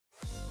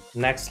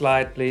Next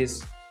slide,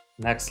 please.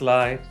 Next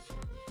slide.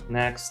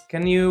 Next.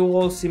 Can you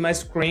all see my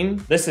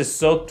screen? This is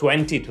so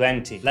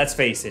 2020. Let's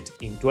face it,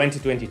 in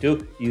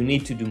 2022, you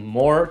need to do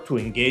more to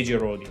engage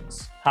your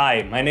audience.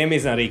 Hi, my name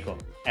is Enrico,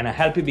 and I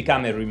help you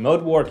become a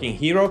remote working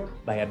hero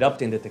by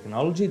adopting the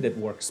technology that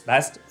works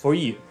best for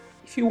you.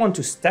 If you want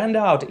to stand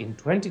out in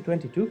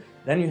 2022,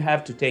 then you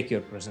have to take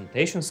your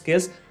presentation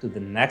skills to the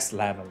next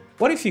level.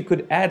 What if you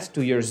could add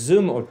to your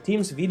Zoom or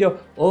Teams video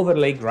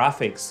overlay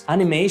graphics,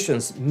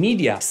 animations,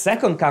 media,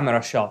 second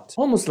camera shot,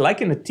 almost like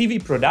in a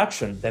TV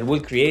production that will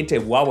create a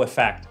wow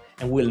effect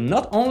and will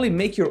not only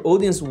make your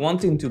audience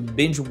wanting to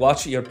binge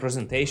watch your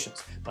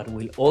presentations, but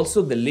will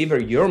also deliver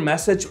your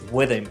message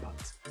with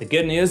impact. The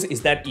good news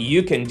is that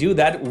you can do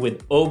that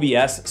with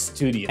OBS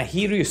Studio. I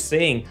hear you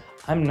saying,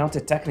 I'm not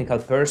a technical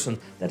person,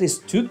 that is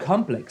too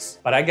complex,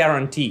 but I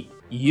guarantee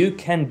you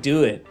can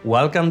do it.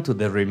 Welcome to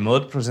the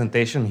Remote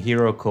Presentation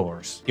Hero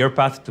course. Your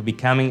path to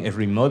becoming a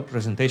remote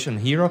presentation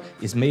hero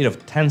is made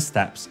of 10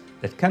 steps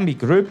that can be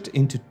grouped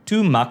into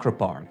 2 macro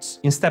parts.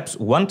 In steps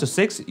 1 to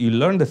 6, you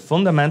learn the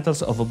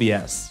fundamentals of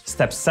OBS.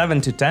 Steps 7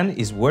 to 10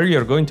 is where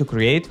you're going to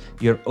create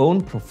your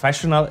own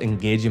professional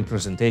engaging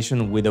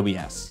presentation with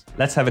OBS.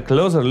 Let's have a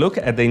closer look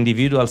at the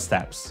individual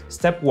steps.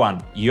 Step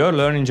 1. Your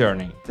learning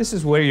journey. This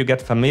is where you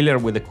get familiar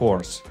with the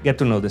course, get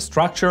to know the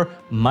structure,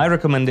 my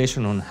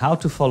recommendation on how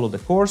to follow the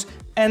course,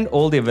 and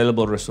all the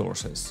available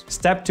resources.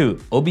 Step 2.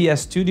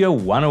 OBS Studio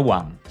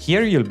 101.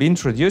 Here you'll be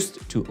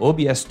introduced to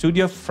OBS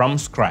Studio from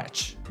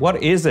scratch.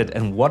 What is it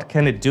and what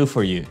can it do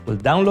for you? We'll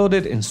download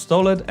it,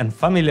 install it, and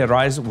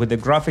familiarize with the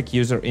graphic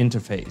user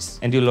interface.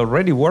 And you'll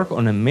already work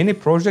on a mini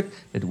project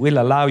that will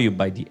allow you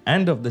by the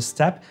end of the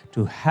step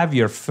to have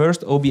your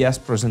first OBS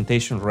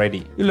presentation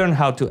ready. You learn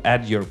how to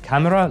add your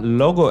camera,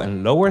 logo,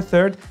 and lower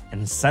third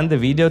and send the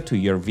video to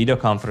your video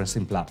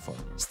conferencing platform.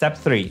 Step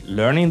 3.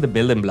 Learning the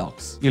building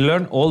blocks. You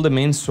learn all the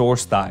main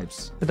source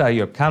types that are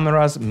your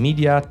cameras,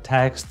 media,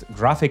 text,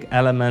 graphic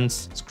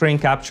elements, screen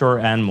capture,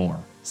 and more.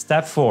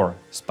 Step 4.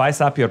 Spice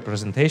up your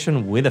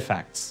presentation with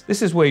effects.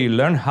 This is where you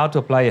learn how to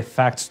apply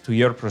effects to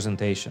your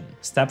presentation.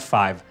 Step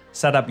 5.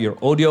 Set up your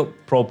audio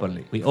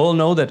properly. We all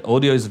know that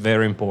audio is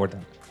very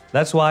important.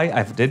 That's why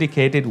I've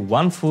dedicated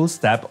one full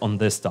step on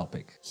this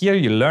topic. Here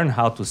you learn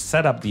how to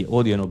set up the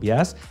audio in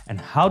OBS and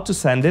how to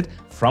send it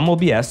from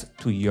OBS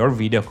to your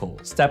video call.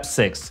 Step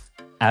 6.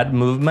 Add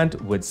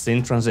movement with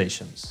scene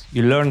transitions.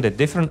 You learn the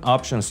different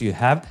options you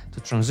have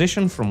to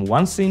transition from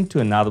one scene to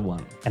another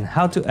one, and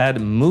how to add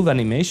move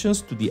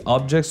animations to the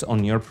objects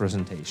on your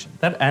presentation.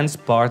 That ends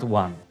part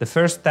 1. The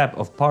first step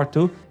of part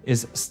 2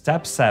 is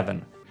step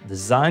 7.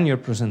 Design your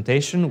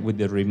presentation with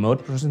the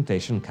remote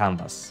presentation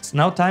canvas. It's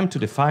now time to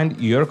define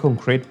your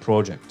concrete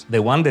project,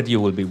 the one that you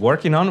will be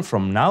working on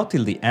from now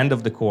till the end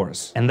of the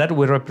course, and that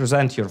will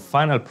represent your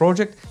final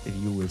project that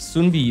you will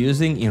soon be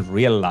using in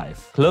real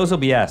life. Close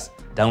OBS,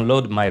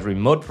 download my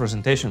remote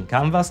presentation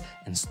canvas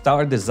and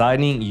start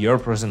designing your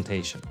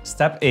presentation.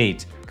 Step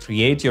 8.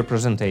 Create your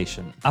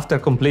presentation. After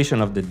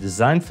completion of the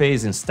design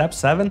phase in step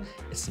 7,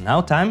 it's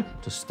now time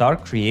to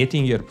start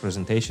creating your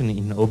presentation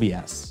in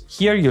OBS.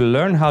 Here you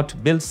learn how to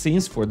build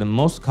scenes for the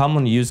most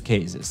common use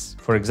cases.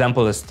 For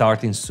example, a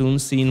starting soon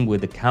scene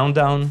with a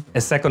countdown,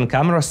 a second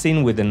camera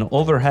scene with an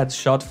overhead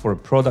shot for a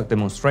product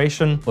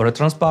demonstration, or a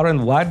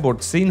transparent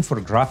whiteboard scene for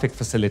graphic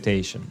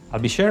facilitation. I'll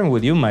be sharing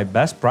with you my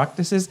best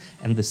practices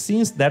and the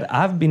scenes that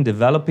I've been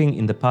developing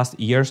in the past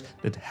years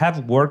that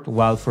have worked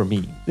well for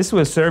me. This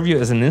will serve you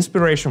as an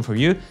inspiration for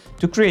you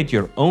to create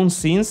your own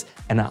scenes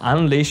and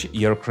unleash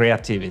your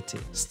creativity.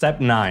 Step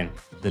 9.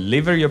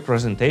 Deliver your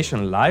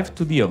presentation live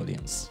to the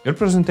audience. Your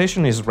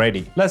presentation is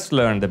ready. Let's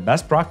learn the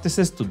best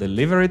practices to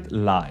deliver it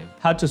live.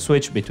 How to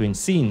switch between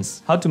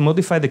scenes, how to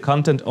modify the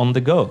content on the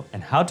go,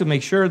 and how to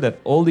make sure that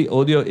all the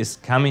audio is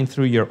coming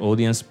through your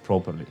audience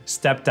properly.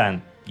 Step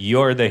 10.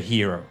 You're the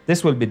hero.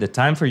 This will be the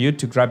time for you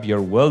to grab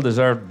your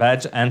well-deserved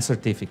badge and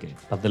certificate.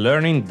 But the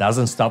learning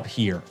doesn't stop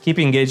here. Keep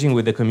engaging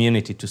with the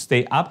community to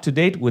stay up to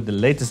date with the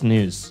latest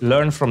news,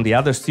 learn from the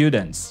other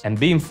students, and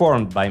be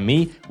informed by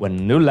me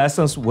when new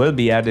lessons will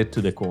be added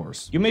to the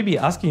course. You may be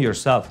asking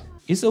yourself,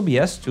 is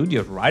OBS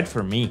Studio right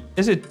for me?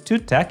 Is it too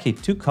techy,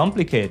 too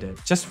complicated,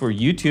 just for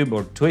YouTube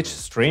or Twitch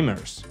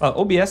streamers? Well,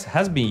 OBS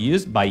has been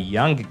used by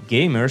young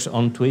gamers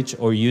on Twitch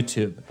or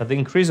YouTube, but the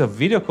increase of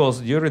video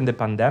calls during the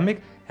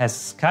pandemic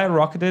has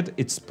skyrocketed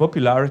its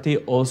popularity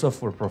also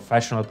for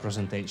professional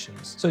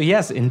presentations. So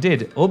yes,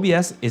 indeed,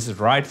 OBS is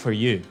right for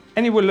you.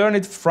 And you will learn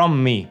it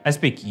from me. I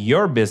speak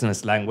your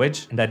business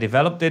language and I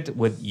developed it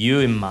with you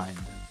in mind.